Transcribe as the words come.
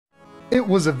It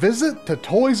was a visit to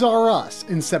Toys R Us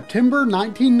in September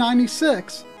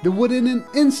 1996 that would in an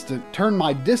instant turn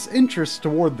my disinterest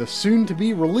toward the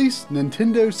soon-to-be released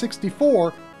Nintendo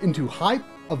 64 into hype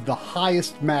of the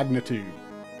highest magnitude.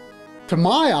 To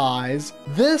my eyes,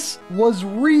 this was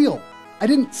real. I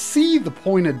didn't see the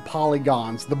pointed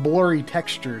polygons, the blurry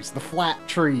textures, the flat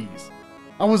trees.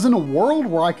 I was in a world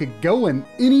where I could go in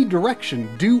any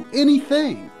direction, do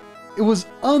anything. It was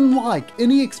unlike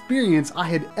any experience I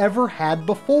had ever had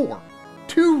before.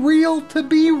 Too real to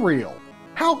be real.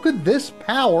 How could this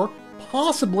power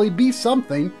possibly be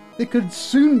something that could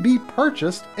soon be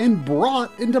purchased and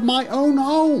brought into my own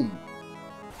home?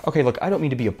 Okay, look, I don't mean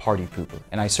to be a party pooper,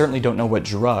 and I certainly don't know what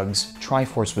drugs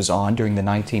Triforce was on during the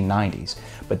 1990s,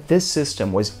 but this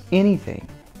system was anything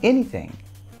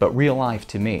but real life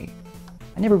to me.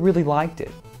 I never really liked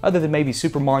it, other than maybe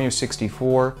Super Mario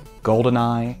 64,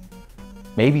 GoldenEye,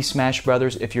 maybe Smash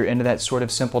Brothers if you're into that sort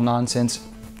of simple nonsense,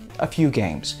 a few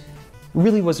games. It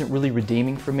really wasn't really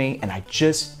redeeming for me, and I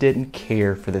just didn't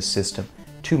care for this system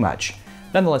too much.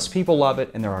 Nonetheless, people love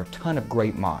it, and there are a ton of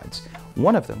great mods.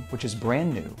 One of them, which is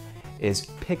brand new, is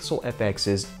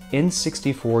PixelFX's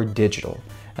N64Digital.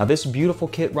 Now this beautiful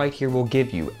kit right here will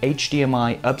give you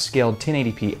HDMI upscaled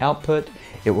 1080p output.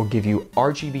 It will give you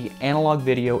RGB analog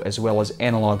video as well as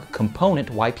analog component,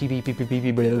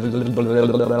 YPPPPPR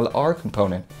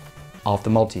component off the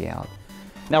multi-out.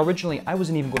 Now originally I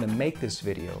wasn't even going to make this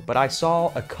video, but I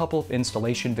saw a couple of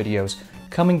installation videos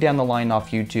coming down the line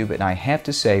off YouTube, and I have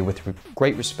to say with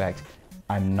great respect,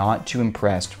 I'm not too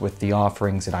impressed with the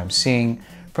offerings that I'm seeing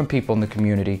from people in the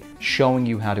community showing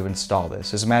you how to install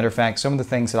this. As a matter of fact, some of the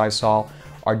things that I saw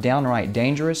are downright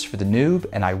dangerous for the noob,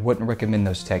 and I wouldn't recommend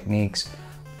those techniques.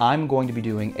 I'm going to be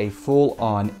doing a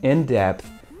full-on, in-depth,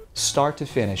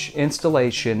 start-to-finish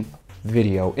installation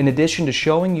video, in addition to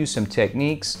showing you some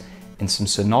techniques and some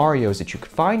scenarios that you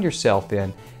could find yourself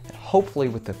in, and hopefully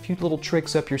with a few little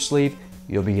tricks up your sleeve,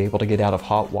 you'll be able to get out of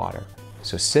hot water.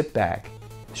 So sit back,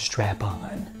 strap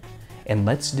on, and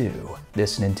let's do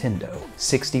this Nintendo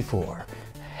 64.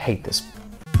 I hate this.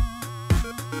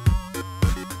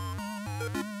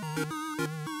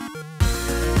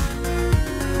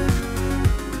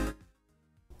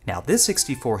 Now this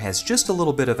 64 has just a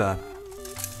little bit of a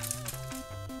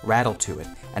rattle to it,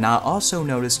 and I also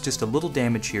noticed just a little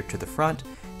damage here to the front.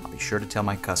 I'll be sure to tell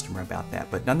my customer about that,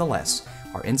 but nonetheless,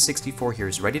 our N64 here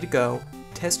is ready to go,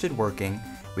 tested, working.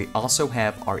 We also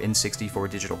have our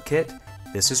N64Digital kit.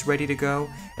 This is ready to go,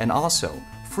 and also,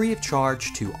 free of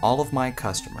charge to all of my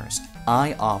customers,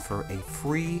 I offer a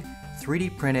free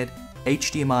 3D printed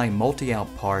HDMI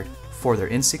multi-out part for their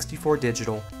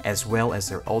N64Digital as well as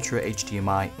their Ultra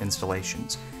HDMI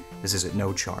installations. This is at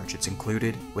no charge. It's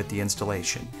included with the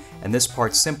installation. And this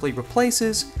part simply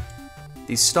replaces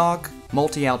the stock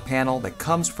multi-out panel that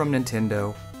comes from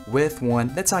Nintendo with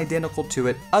one that's identical to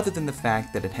it, other than the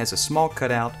fact that it has a small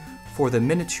cutout for the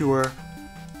miniature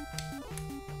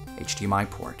HDMI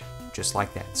port, just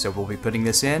like that. So we'll be putting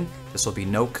this in. This will be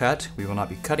no cut. We will not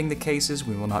be cutting the cases.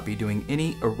 We will not be doing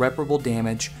any irreparable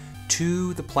damage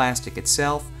to the plastic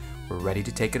itself. We're ready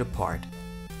to take it apart.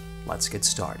 Let's get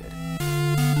started.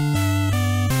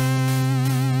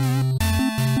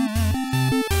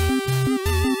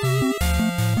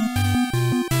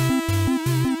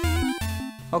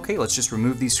 Okay, let's just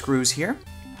remove these screws here.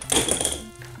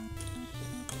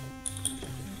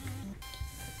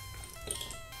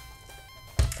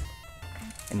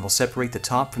 And we'll separate the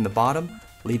top from the bottom,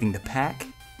 leaving the pack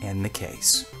and the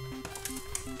case.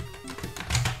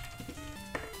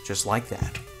 Just like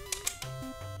that.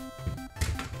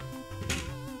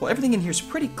 Well, everything in here is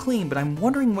pretty clean, but I'm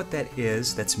wondering what that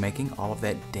is that's making all of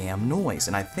that damn noise.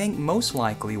 And I think most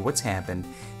likely what's happened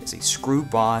is a screw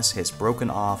boss has broken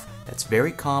off. That's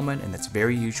very common and that's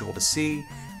very usual to see.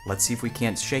 Let's see if we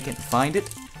can't shake it and find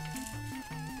it.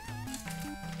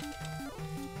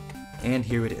 And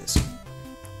here it is.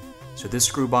 So this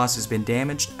screw boss has been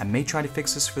damaged. I may try to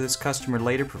fix this for this customer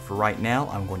later, but for right now,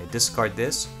 I'm going to discard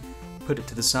this, put it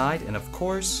to the side, and of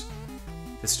course,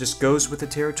 this just goes with the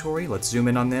territory. Let's zoom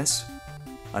in on this.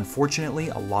 Unfortunately,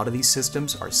 a lot of these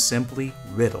systems are simply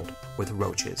riddled with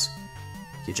roaches.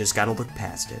 You just gotta look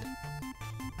past it.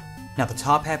 Now the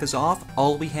top half is off.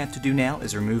 All we have to do now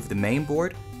is remove the main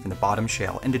board from the bottom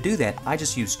shell. And to do that, I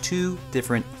just use two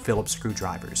different Phillips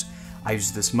screwdrivers. I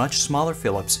use this much smaller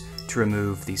Phillips to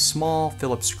remove the small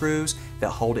Phillips screws that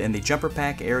hold in the jumper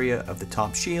pack area of the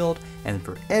top shield, and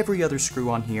for every other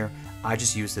screw on here, I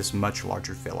just use this much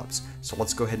larger Phillips. So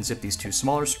let's go ahead and zip these two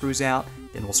smaller screws out,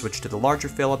 then we'll switch to the larger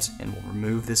Phillips and we'll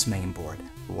remove this main board.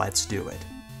 Let's do it.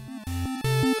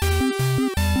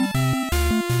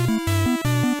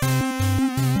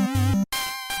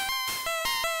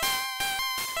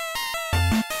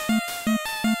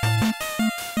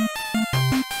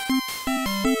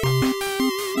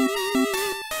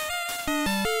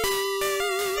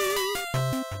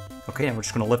 Okay, now we're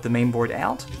just going to lift the main board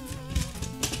out.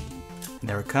 And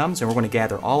there it comes, and we're going to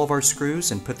gather all of our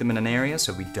screws and put them in an area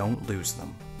so we don't lose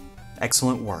them.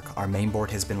 Excellent work. Our main board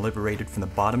has been liberated from the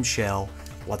bottom shell.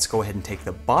 Let's go ahead and take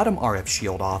the bottom RF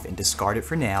shield off and discard it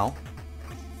for now.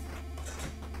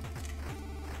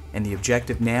 And the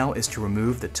objective now is to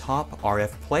remove the top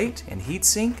RF plate and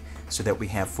heatsink so that we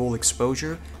have full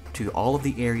exposure to all of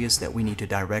the areas that we need to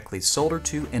directly solder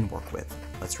to and work with.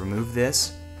 Let's remove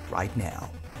this right now.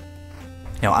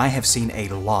 Now, I have seen a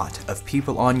lot of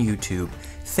people on YouTube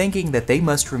thinking that they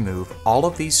must remove all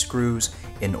of these screws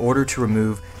in order to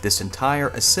remove this entire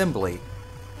assembly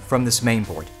from this main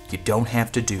board. You don't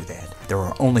have to do that. There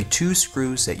are only 2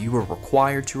 screws that you are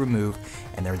required to remove,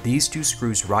 and they're these 2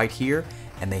 screws right here,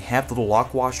 and they have little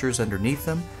lock washers underneath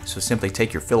them. So simply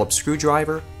take your Phillips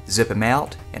screwdriver, zip them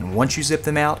out, and once you zip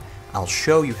them out, I'll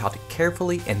show you how to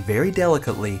carefully and very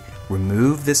delicately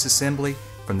remove this assembly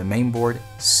from the main board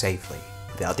safely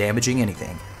without damaging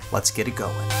anything. Let's get it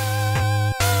going.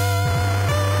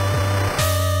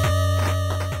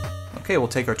 Okay, we'll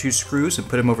take our 2 screws and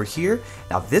put them over here.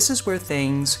 Now this is where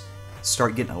things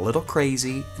start getting a little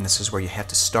crazy, and this is where you have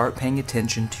to start paying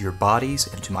attention to your bodies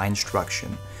and to my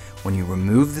instruction. When you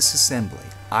remove this assembly,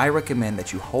 I recommend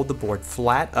that you hold the board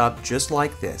flat up just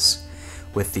like this,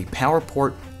 with the power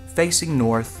port facing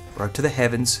north or up to the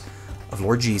heavens of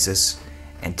Lord Jesus,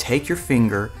 and take your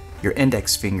finger, your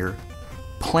index finger,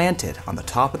 plant it on the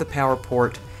top of the power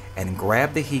port, and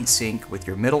grab the heatsink with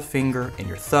your middle finger and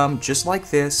your thumb just like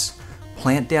this.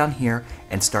 Plant down here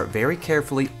and start very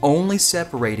carefully only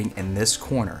separating in this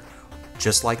corner.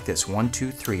 Just like this, 1, 2,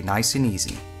 3, nice and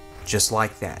easy. Just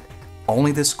like that.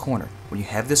 Only this corner. When you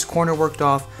have this corner worked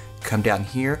off, come down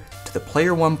here to the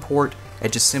player 1 port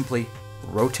and just simply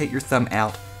rotate your thumb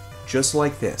out just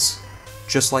like this.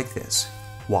 Just like this.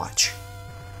 Watch.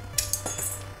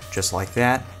 Just like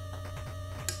that.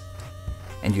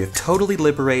 And you have totally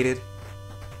liberated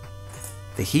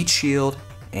the heat shield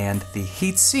and the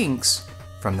heat sinks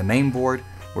from the main board.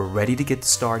 We're ready to get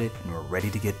started, and we're ready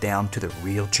to get down to the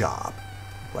real job.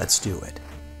 Let's do it.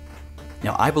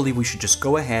 Now, I believe we should just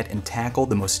go ahead and tackle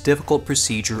the most difficult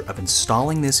procedure of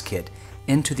installing this kit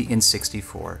into the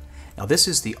N64. Now, this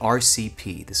is the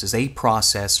RCP. This is a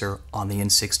processor on the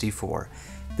N64.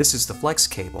 This is the flex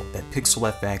cable that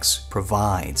PixelFX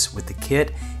provides with the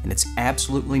kit, and it's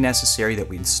absolutely necessary that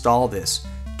we install this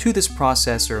to this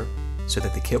processor so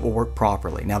that the kit will work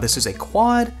properly. Now, this is a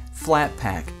quad flat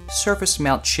pack surface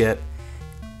mount chip.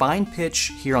 Fine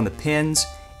pitch here on the pins.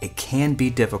 It can be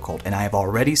difficult, and I have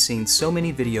already seen so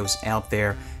many videos out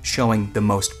there showing the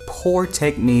most poor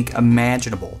technique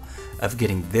imaginable of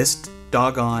getting this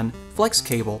doggone flex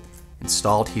cable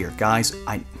installed here. Guys,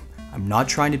 I'm not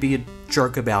trying to be a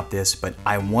jerk about this, but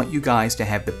I want you guys to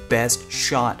have the best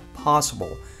shot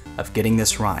possible of getting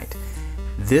this right.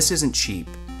 This isn't cheap,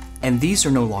 and these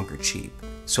are no longer cheap.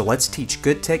 So let's teach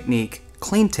good technique,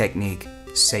 clean technique,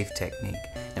 safe technique.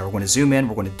 Now we're going to zoom in,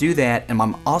 we're going to do that, and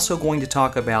I'm also going to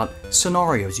talk about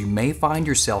scenarios you may find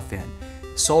yourself in.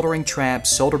 Soldering traps,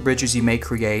 solder bridges you may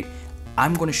create.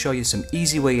 I'm going to show you some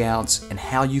easy way outs and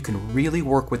how you can really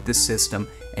work with this system,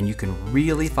 and you can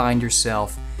really find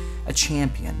yourself a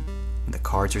champion when the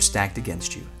cards are stacked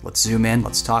against you. Let's zoom in,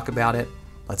 let's talk about it.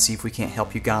 Let's see if we can't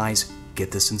help you guys get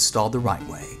this installed the right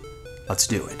way. Let's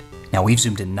do it. Now we've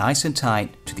zoomed in nice and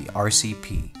tight to the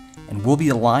RCP, and we'll be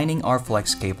aligning our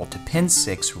flex cable to pin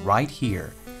 6 right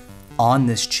here on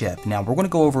this chip. Now we're going to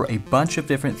go over a bunch of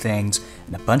different things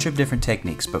and a bunch of different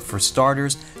techniques, but for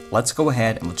starters, let's go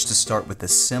ahead and let's just start with the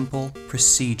simple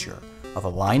procedure of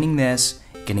aligning this,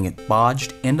 getting it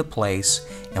bodged into place,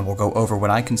 and we'll go over what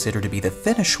I consider to be the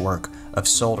finish work of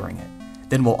soldering it.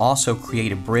 Then we'll also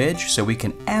create a bridge so we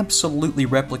can absolutely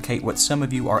replicate what some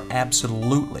of you are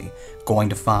absolutely going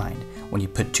to find. When you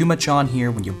put too much on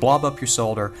here, when you blob up your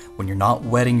solder, when you're not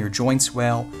wetting your joints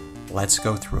well, let's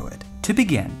go through it. To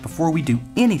begin, before we do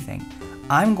anything,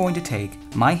 I'm going to take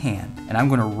my hand and I'm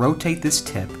going to rotate this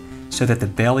tip so that the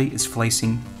belly is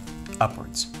facing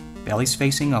upwards. Belly's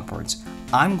facing upwards.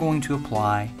 I'm going to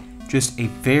apply just a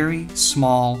very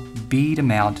small bead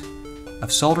amount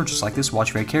of solder, just like this.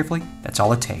 Watch very carefully. That's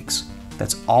all it takes.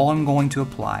 That's all I'm going to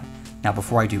apply. Now,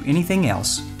 before I do anything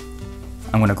else,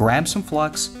 I'm going to grab some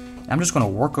flux and I'm just going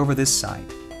to work over this side.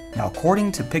 Now,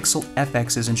 according to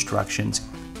PixelFX's instructions,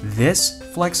 this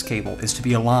flex cable is to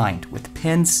be aligned with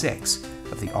pin 6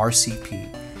 of the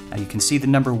RCP. Now you can see the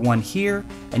number 1 here,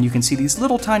 and you can see these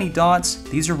little tiny dots.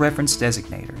 These are reference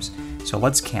designators. So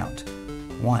let's count.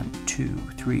 1, 2,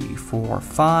 3, 4,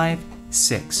 5,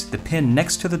 6. The pin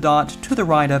next to the dot to the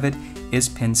right of it is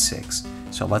pin 6.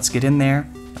 So let's get in there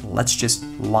and let's just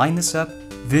line this up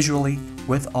visually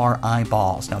with our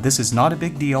eyeballs. Now this is not a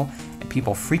big deal, and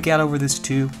people freak out over this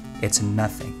too. It's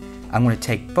nothing. I'm going to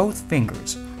take both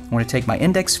fingers. I'm going to take my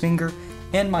index finger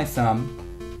and my thumb,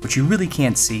 which you really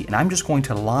can't see, and I'm just going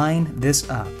to line this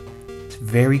up. It's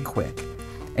very quick.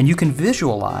 And you can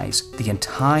visualize the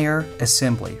entire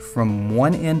assembly from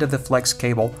one end of the flex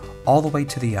cable all the way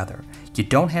to the other. You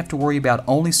don't have to worry about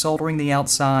only soldering the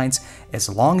outsides as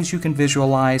long as you can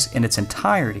visualize in its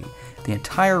entirety the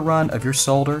entire run of your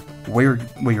solder where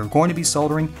you're going to be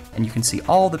soldering, and you can see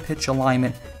all the pitch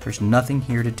alignment. There's nothing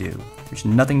here to do. There's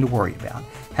nothing to worry about.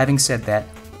 Having said that,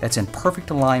 that's in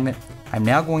perfect alignment. I'm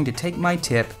now going to take my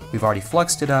tip. We've already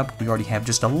fluxed it up. We already have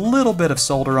just a little bit of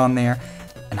solder on there,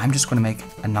 and I'm just going to make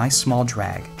a nice small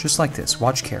drag, just like this.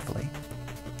 Watch carefully.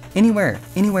 Anywhere,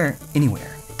 anywhere,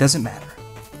 anywhere. Doesn't matter.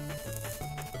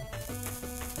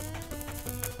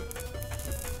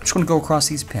 I'm just going to go across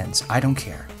these pins. I don't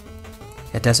care.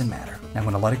 It doesn't matter. I'm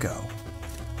going to let it go.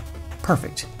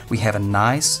 Perfect. We have a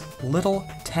nice little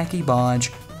tacky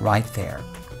bodge right there.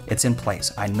 It's in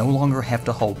place. I no longer have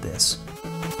to hold this.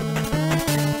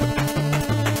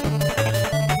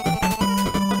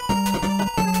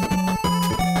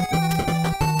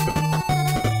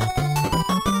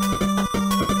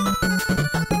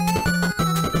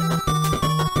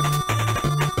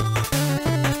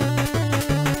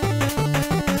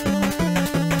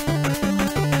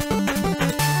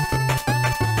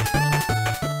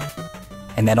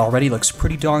 And that already looks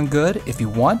pretty darn good. If you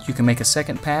want, you can make a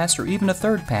second pass or even a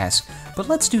third pass, but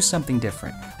let's do something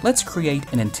different. Let's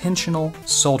create an intentional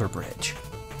solder bridge.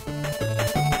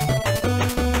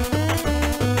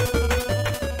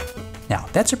 Now,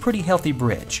 that's a pretty healthy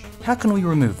bridge. How can we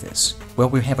remove this? Well,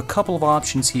 we have a couple of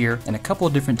options here and a couple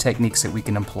of different techniques that we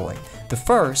can employ. The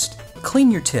first,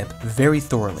 clean your tip very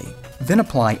thoroughly, then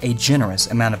apply a generous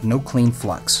amount of no-clean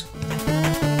flux.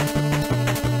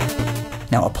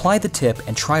 Now apply the tip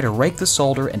and try to rake the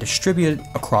solder and distribute it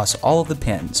across all of the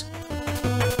pins.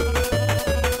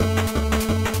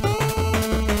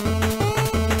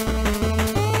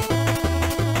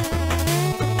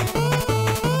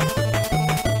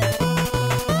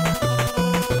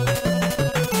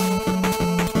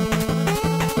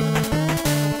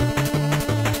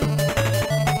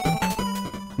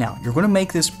 Now, you're going to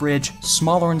make this bridge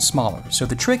smaller and smaller, so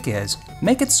the trick is,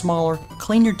 make it smaller,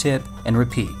 clean your tip, and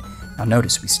repeat. Now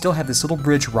notice, we still have this little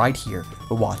bridge right here,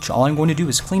 but watch, all I'm going to do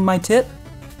is clean my tip,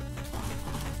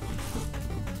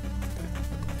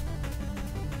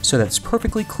 so that it's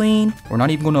perfectly clean. We're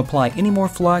not even going to apply any more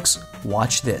flux.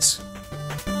 Watch this.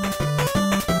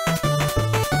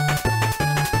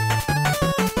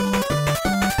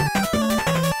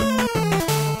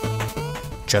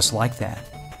 Just like that.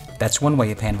 That's one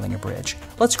way of handling a bridge.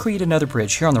 Let's create another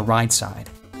bridge here on the right side.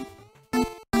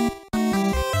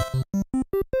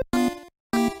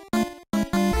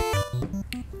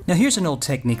 Now here's an old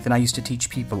technique that I used to teach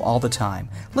people all the time.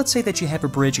 Let's say that you have a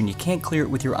bridge and you can't clear it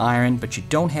with your iron, but you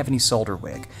don't have any solder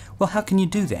wick. Well, how can you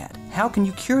do that? How can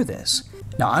you cure this?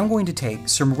 Now I'm going to take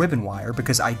some ribbon wire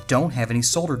because I don't have any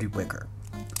solder dewicker.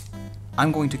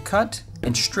 I'm going to cut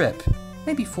and strip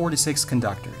maybe 4 to 6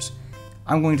 conductors.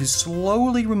 I'm going to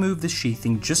slowly remove the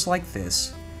sheathing just like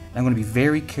this. And I'm going to be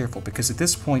very careful because at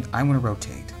this point I want to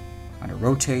rotate. I want to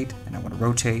rotate and I want to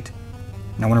rotate.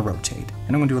 And I want to rotate.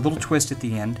 And I'm going to do a little twist at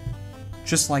the end,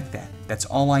 just like that. That's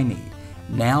all I need.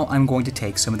 Now I'm going to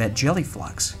take some of that jelly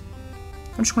flux.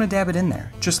 I'm just going to dab it in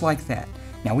there, just like that.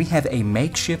 Now we have a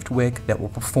makeshift wick that will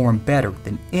perform better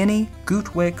than any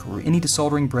goot wick or any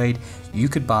desoldering braid you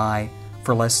could buy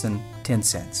for less than 10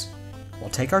 cents. We'll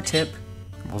take our tip,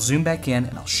 we'll zoom back in,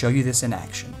 and I'll show you this in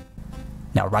action.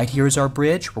 Now right here is our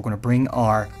bridge. We're going to bring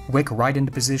our wick right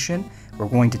into position. We're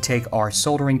going to take our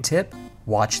soldering tip.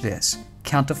 Watch this.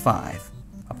 Count to 5.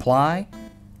 Apply.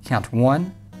 Count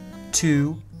 1,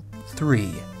 2,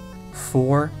 3,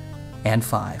 4, and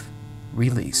 5.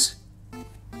 Release.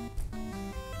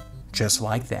 Just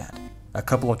like that. A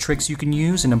couple of tricks you can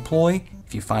use and employ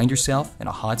if you find yourself in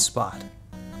a hot spot.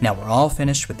 Now we're all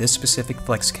finished with this specific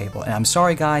flex cable, and I'm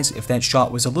sorry guys if that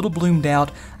shot was a little bloomed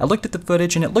out. I looked at the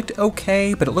footage and it looked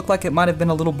okay, but it looked like it might have been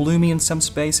a little bloomy in some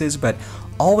spaces, but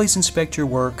always inspect your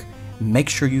work. Make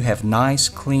sure you have nice,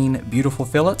 clean, beautiful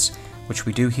fillets, which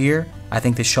we do here. I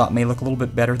think this shot may look a little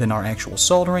bit better than our actual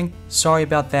soldering. Sorry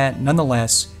about that.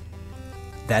 Nonetheless,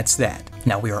 that's that.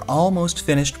 Now we are almost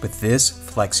finished with this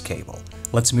flex cable.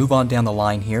 Let's move on down the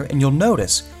line here, and you'll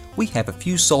notice we have a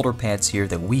few solder pads here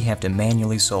that we have to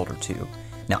manually solder to.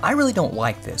 Now I really don't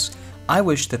like this. I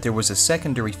wish that there was a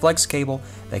secondary flex cable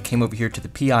that came over here to the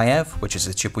PIF, which is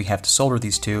the chip we have to solder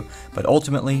these to, but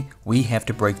ultimately we have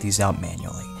to break these out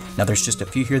manually. Now there's just a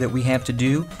few here that we have to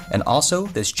do, and also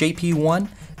this JP1,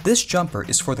 this jumper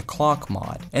is for the clock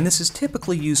mod, and this is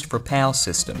typically used for PAL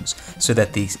systems so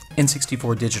that the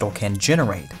N64Digital can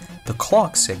generate the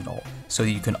clock signal so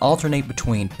that you can alternate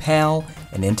between PAL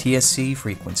and NTSC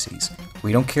frequencies.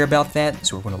 We don't care about that,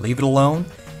 so we're going to leave it alone.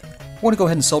 We're going to go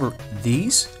ahead and solder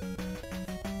these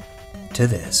to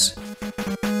this.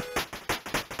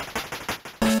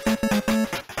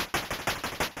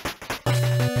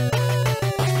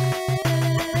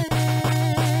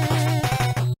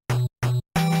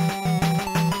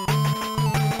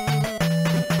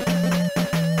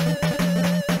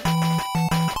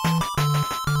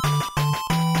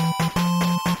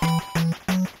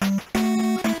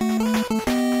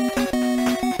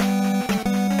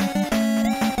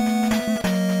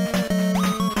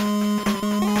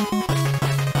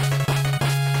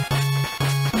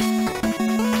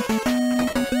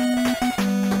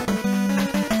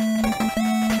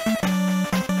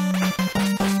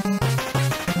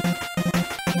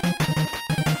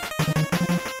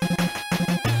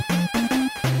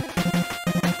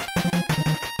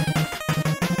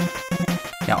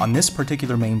 Now on this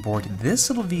particular main board, this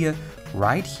little via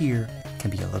right here can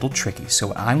be a little tricky. So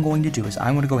what I'm going to do is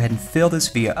I'm going to go ahead and fill this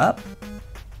via up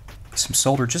with some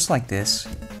solder just like this.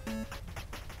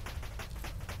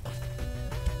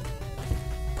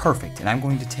 Perfect. And I'm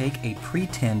going to take a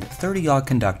pretend 30-aught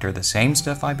conductor, the same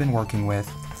stuff I've been working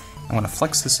with. I'm going to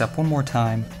flex this up one more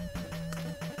time.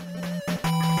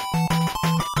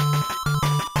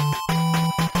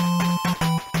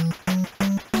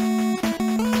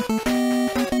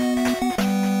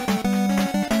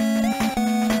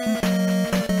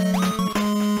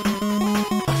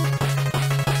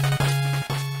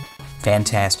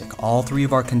 Fantastic. All three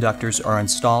of our conductors are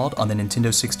installed on the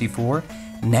Nintendo 64.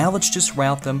 Now let's just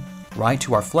route them right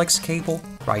to our flex cable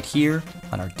right here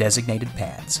on our designated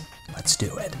pads. Let's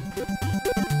do it.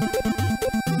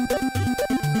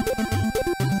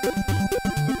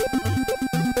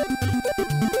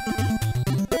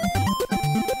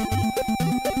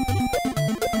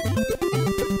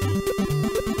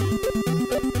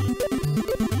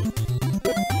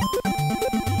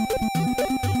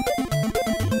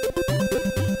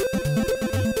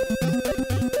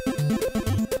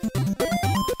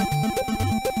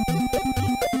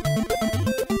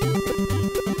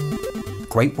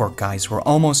 Great work, guys. We're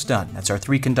almost done. That's our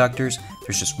three conductors.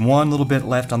 There's just one little bit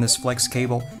left on this flex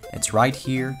cable. It's right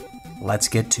here. Let's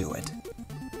get to it.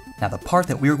 Now the part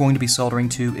that we're going to be soldering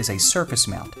to is a surface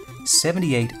mount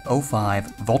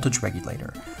 7805 voltage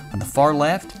regulator. On the far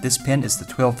left, this pin is the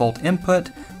 12 volt input.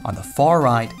 On the far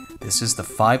right, this is the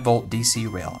 5 volt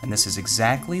DC rail, and this is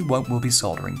exactly what we'll be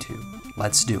soldering to.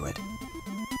 Let's do it.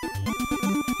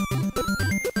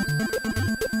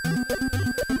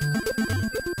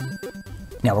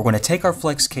 Now we're going to take our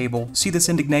flex cable, see this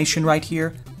indignation right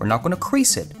here? We're not going to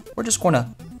crease it, we're just going to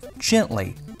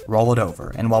gently roll it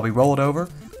over. And while we roll it over,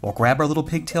 we'll grab our little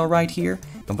pigtail right here,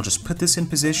 and we'll just put this in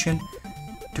position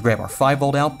to grab our 5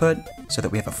 volt output so that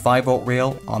we have a 5 volt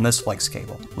rail on this flex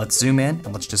cable. Let's zoom in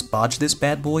and let's just bodge this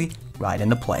bad boy right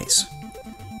into place.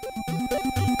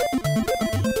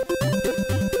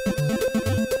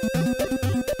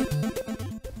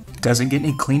 Doesn't get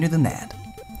any cleaner than that.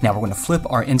 Now we're going to flip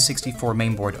our N64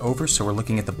 mainboard over so we're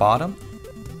looking at the bottom,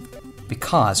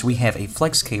 because we have a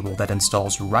flex cable that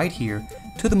installs right here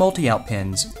to the multi-out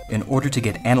pins in order to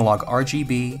get analog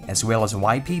RGB as well as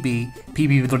YPB,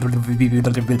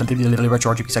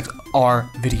 retro RGB6 R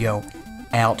video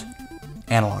out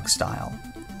analog style.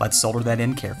 Let's solder that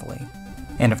in carefully.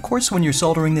 And of course, when you're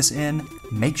soldering this in,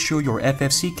 make sure your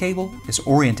FFC cable is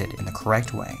oriented in the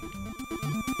correct way.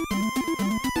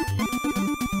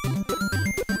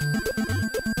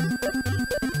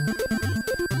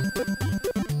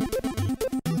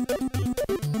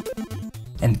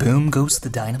 And boom goes the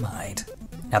dynamite.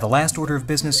 Now the last order of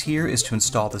business here is to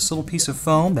install this little piece of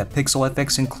foam that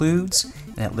PixelFX includes,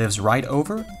 and it lives right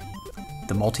over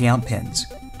the multi-out pins,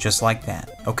 just like that.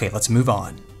 Okay, let's move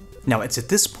on. Now it's at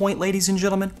this point, ladies and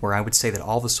gentlemen, where I would say that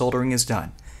all the soldering is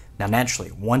done. Now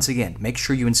naturally, once again, make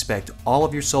sure you inspect all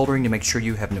of your soldering to make sure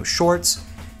you have no shorts,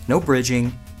 no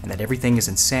bridging, and that everything is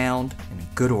in sound and in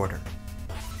good order.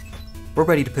 We're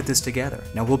ready to put this together.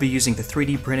 Now we'll be using the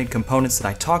 3D printed components that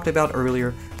I talked about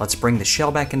earlier. Let's bring the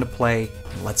shell back into play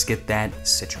and let's get that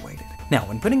situated. Now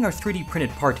when putting our 3D printed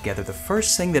part together, the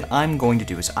first thing that I'm going to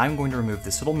do is I'm going to remove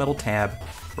this little metal tab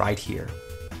right here.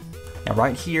 Now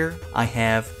right here I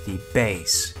have the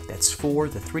base that's for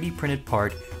the 3D printed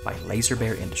part by Laser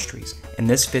Bear Industries, and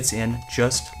this fits in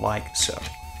just like so.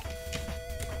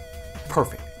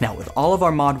 Perfect. Now with all of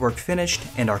our mod work finished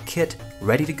and our kit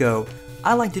ready to go,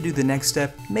 I like to do the next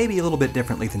step maybe a little bit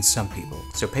differently than some people,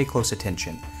 so pay close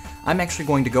attention. I'm actually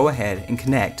going to go ahead and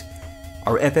connect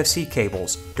our FFC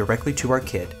cables directly to our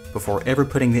kit before ever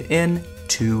putting it in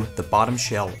to the bottom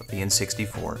shell of the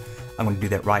N64. I'm going to do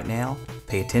that right now.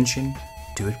 Pay attention,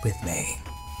 do it with me.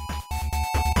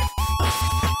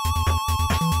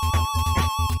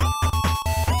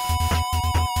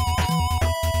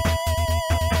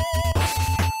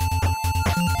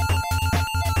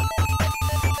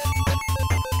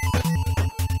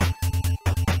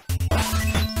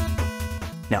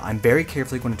 Now I'm very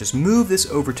carefully going to just move this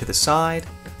over to the side,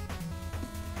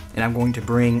 and I'm going to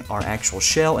bring our actual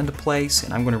shell into place,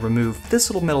 and I'm going to remove this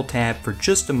little metal tab for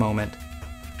just a moment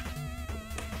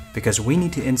because we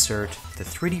need to insert the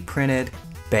 3D printed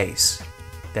base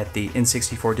that the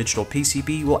N64Digital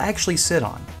PCB will actually sit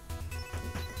on.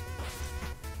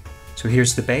 So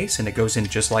here's the base, and it goes in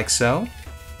just like so.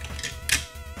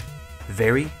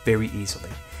 Very, very easily.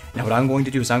 Now what I'm going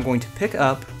to do is I'm going to pick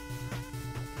up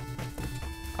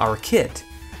our kit,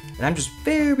 and I'm just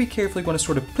very carefully going to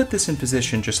sort of put this in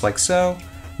position just like so.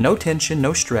 No tension,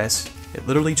 no stress. It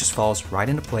literally just falls right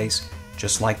into place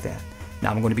just like that. Now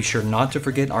I'm going to be sure not to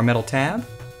forget our metal tab.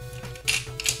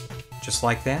 Just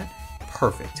like that.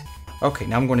 Perfect. Okay,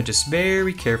 now I'm going to just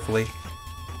very carefully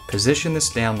position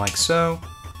this down like so.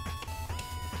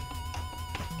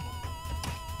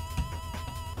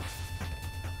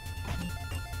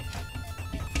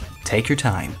 Take your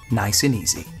time, nice and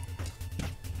easy.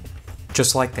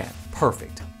 Just like that.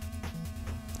 Perfect.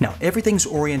 Now everything's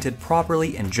oriented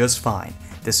properly and just fine.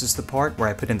 This is the part where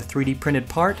I put in the 3D printed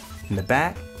part in the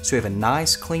back, so we have a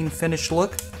nice clean finished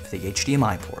look for the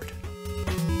HDMI port.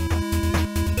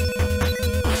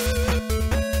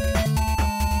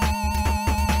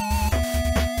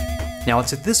 Now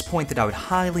it's at this point that I would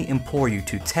highly implore you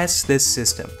to test this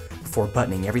system before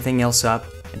buttoning everything else up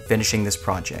and finishing this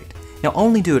project. Now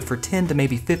only do it for 10 to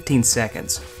maybe 15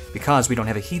 seconds. Because we don't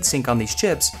have a heatsink on these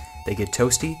chips, they get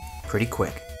toasty pretty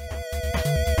quick.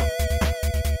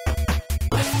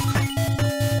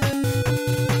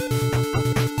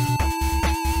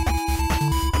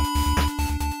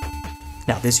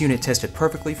 Now this unit tested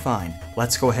perfectly fine.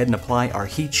 Let's go ahead and apply our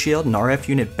heat shield and RF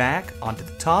unit back onto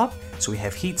the top. So we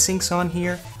have heat sinks on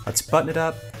here. Let's button it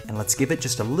up and let's give it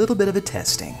just a little bit of a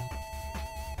testing.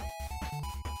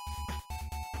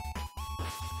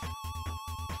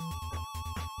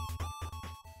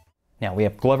 Now we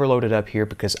have Glover loaded up here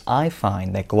because I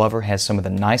find that Glover has some of the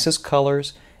nicest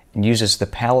colors and uses the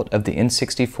palette of the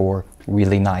N64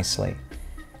 really nicely.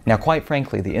 Now quite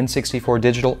frankly, the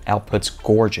N64Digital outputs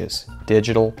gorgeous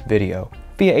digital video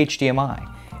via HDMI,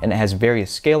 and it has various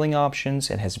scaling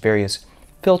options, it has various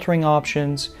filtering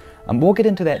options. We'll get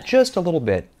into that just a little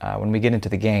bit when we get into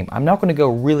the game. I'm not going to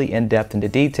go really in-depth into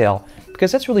detail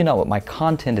because that's really not what my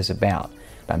content is about.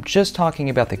 But I'm just talking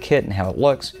about the kit and how it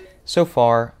looks. So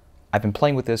far, I've been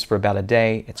playing with this for about a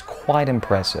day. It's quite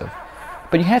impressive.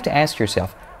 But you have to ask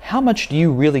yourself, how much do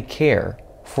you really care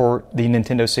for the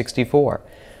Nintendo 64?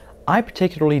 I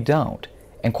particularly don't.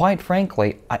 And quite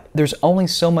frankly, there's only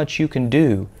so much you can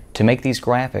do to make these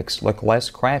graphics look less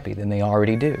crappy than they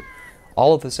already do.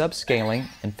 All of this upscaling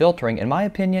and filtering, in my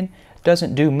opinion,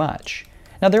 doesn't do much.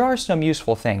 Now there are some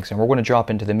useful things, and we're going to drop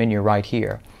into the menu right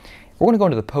here. We're going to go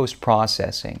into the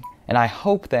post-processing, and I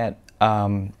hope that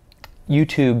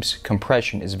YouTube's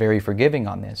compression is very forgiving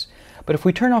on this. But if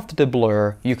we turn off the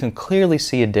blur, you can clearly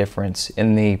see a difference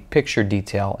in the picture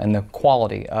detail and the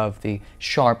quality of the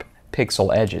sharp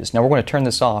pixel edges. Now we're going to turn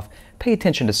this off. Pay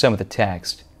attention to some of the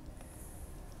text.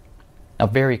 Now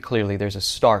very clearly there's a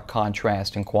stark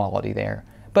contrast in quality there.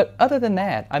 But other than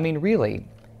that, I mean really,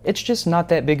 it's just not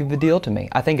that big of a deal to me.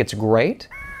 I think it's great.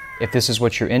 If this is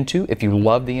what you're into, if you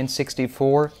love the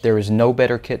N64, there is no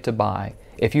better kit to buy.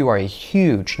 If you are a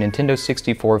huge Nintendo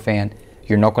 64 fan,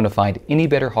 you're not going to find any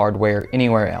better hardware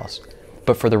anywhere else.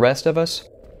 But for the rest of us,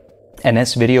 an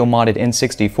S-Video modded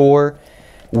N64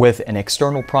 with an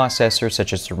external processor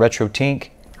such as the RetroTink,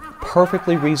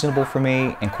 perfectly reasonable for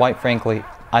me, and quite frankly,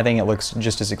 I think it looks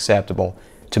just as acceptable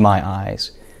to my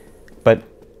eyes. But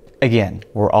again,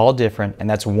 we're all different, and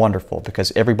that's wonderful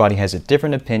because everybody has a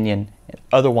different opinion, and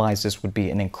otherwise this would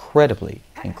be an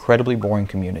incredibly boring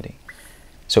community.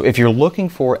 So if you're looking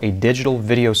for a digital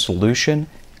video solution,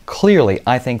 clearly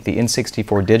I think the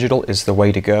N64Digital is the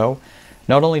way to go.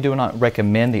 Not only do I not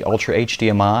recommend the Ultra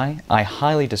HDMI, I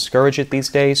highly discourage it these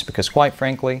days because quite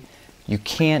frankly, you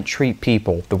can't treat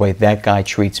people the way that guy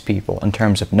treats people in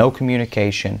terms of no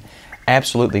communication,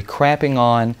 absolutely crapping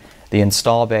on the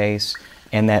install base,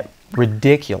 and that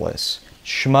ridiculous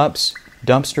schmupps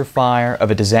dumpster fire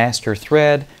of a disaster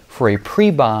thread for a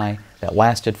pre-buy that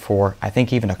lasted for, I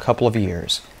think, even a couple of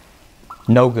years.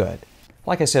 No good.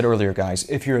 Like I said earlier, guys,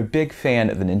 if you're a big fan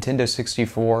of the Nintendo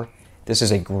 64, this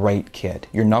is a great kit.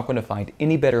 You're not going to find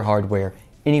any better hardware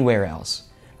anywhere else.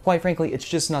 Quite frankly, it's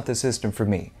just not the system for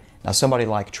me. Now, somebody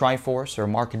like Triforce or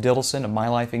Mark Diddleson of My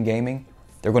Life in Gaming,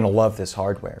 they're going to love this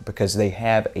hardware because they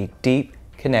have a deep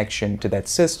connection to that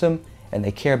system and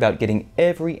they care about getting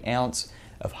every ounce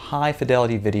of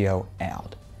high-fidelity video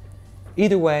out.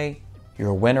 Either way, you're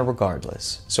a winner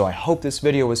regardless. So I hope this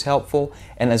video was helpful,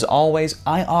 and as always,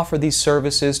 I offer these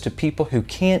services to people who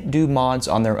can't do mods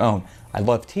on their own. I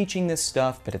love teaching this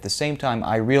stuff, but at the same time,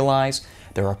 I realize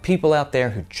there are people out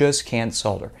there who just can't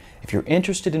solder. If you're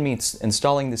interested in me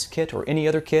installing this kit or any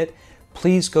other kit,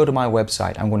 please go to my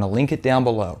website. I'm going to link it down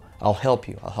below. I'll help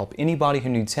you. I'll help anybody who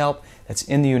needs help that's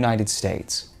in the United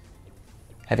States.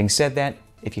 Having said that,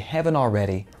 if you haven't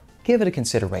already, give it a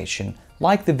consideration.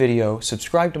 Like the video,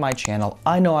 subscribe to my channel.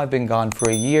 I know I've been gone for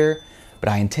a year, but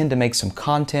I intend to make some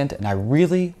content and I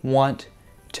really want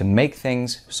to make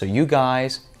things so you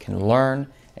guys can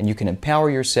learn and you can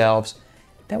empower yourselves.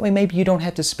 That way maybe you don't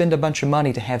have to spend a bunch of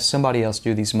money to have somebody else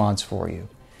do these mods for you.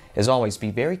 As always,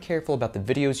 be very careful about the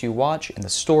videos you watch and the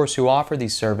stores who offer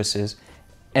these services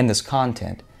and this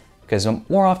content, because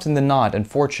more often than not,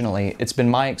 unfortunately, it's been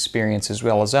my experience as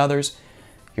well as others,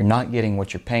 you're not getting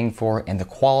what you're paying for, and the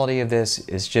quality of this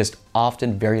is just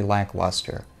often very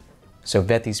lackluster. So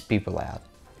vet these people out.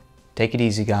 Take it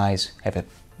easy, guys. Have a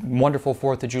wonderful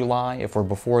 4th of July. If we're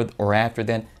before or after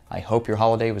then, I hope your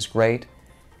holiday was great.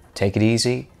 Take it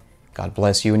easy. God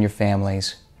bless you and your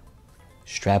families.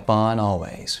 Strap on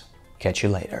always. Catch you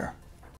later.